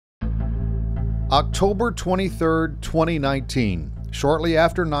October 23, 2019. Shortly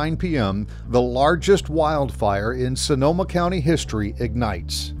after 9 p.m., the largest wildfire in Sonoma County history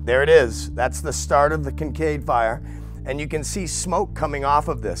ignites. There it is. That's the start of the Kincaid fire, and you can see smoke coming off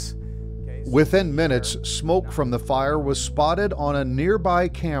of this. Within minutes, smoke from the fire was spotted on a nearby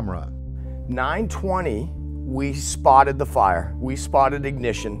camera. 9:20, we spotted the fire. We spotted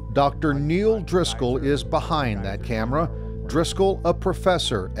ignition. Dr. Neil Driscoll is behind that camera. Driscoll, a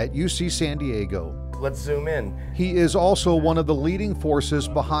professor at UC San Diego. Let's zoom in. He is also one of the leading forces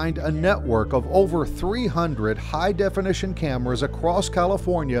behind a network of over 300 high-definition cameras across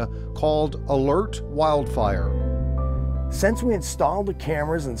California called ALERTWildfire. Since we installed the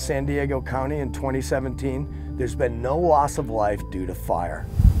cameras in San Diego County in 2017, there's been no loss of life due to fire.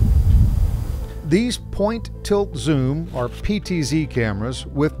 These point tilt zoom, or PTZ cameras,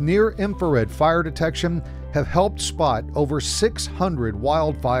 with near-infrared fire detection have helped spot over 600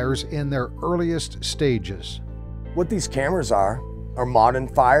 wildfires in their earliest stages. What these cameras are modern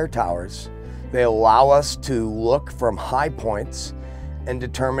fire towers. They allow us to look from high points and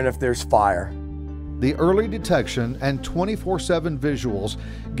determine if there's fire. The early detection and 24/7 visuals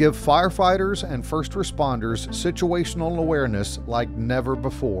give firefighters and first responders situational awareness like never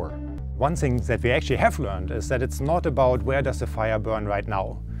before. One thing that we actually have learned is that it's not about where does the fire burn right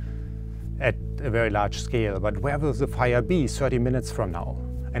now at a very large scale, but where will the fire be 30 minutes from now,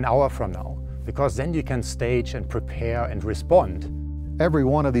 an hour from now, because then you can stage and prepare and respond. Every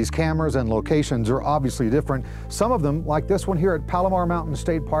one of these cameras and locations are obviously different. Some of them, like this one here at Palomar Mountain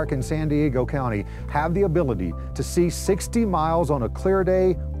State Park in San Diego County, have the ability to see 60 miles on a clear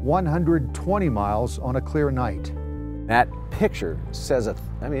day, 120 miles on a clear night. That picture says,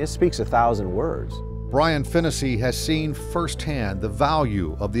 it speaks 1,000 words. Brian Fennessy has seen firsthand the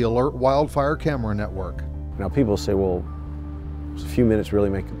value of the ALERTWildfire camera network. Now people say, well, does a few minutes really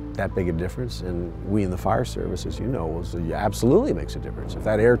make that big a difference? And we in the fire service, as you know, it absolutely makes a difference. If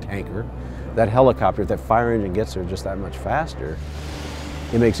that air tanker, that helicopter, if that fire engine gets there just that much faster,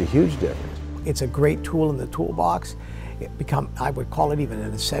 it makes a huge difference. It's a great tool in the toolbox. I would call it even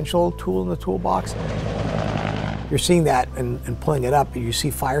an essential tool in the toolbox. You're seeing that and pulling it up, you see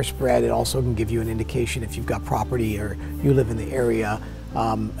fire spread. It also can give you an indication if you've got property or you live in the area.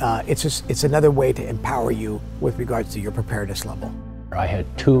 It's another way to empower you with regards to your preparedness level. I had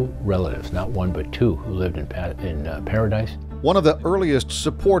two relatives, not one but two, who lived in Paradise. One of the earliest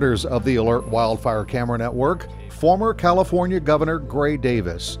supporters of the ALERTWildfire camera network, former California Governor Gray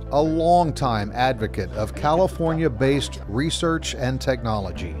Davis, a longtime advocate of California-based research and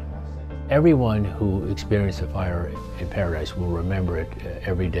technology. Everyone who experienced a fire in Paradise will remember it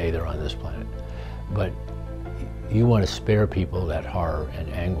every day they're on this planet. But you want to spare people that horror and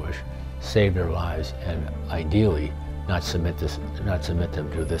anguish, save their lives, and ideally not submit them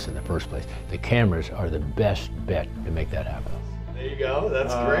to this in the first place. The cameras are the best bet to make that happen. There you go,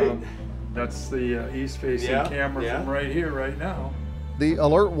 that's great. That's the east-facing camera from right here, right now. The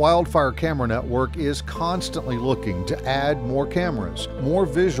ALERTWildfire camera network is constantly looking to add more cameras, more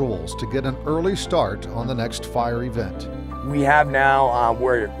visuals to get an early start on the next fire event. We have now,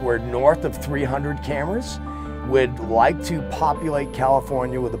 we're north of 300 cameras. We'd like to populate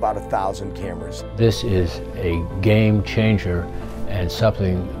California with about 1,000 cameras. This is a game changer and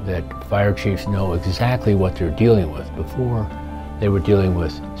something that fire chiefs know exactly what they're dealing with. Before, they were dealing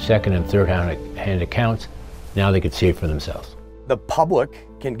with second and third hand accounts. Now they could see it for themselves. The public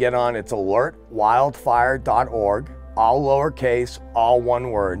can get on, it's alertwildfire.org, all lowercase, all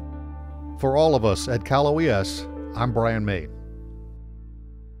one word. For all of us at Cal OES, I'm Brian May.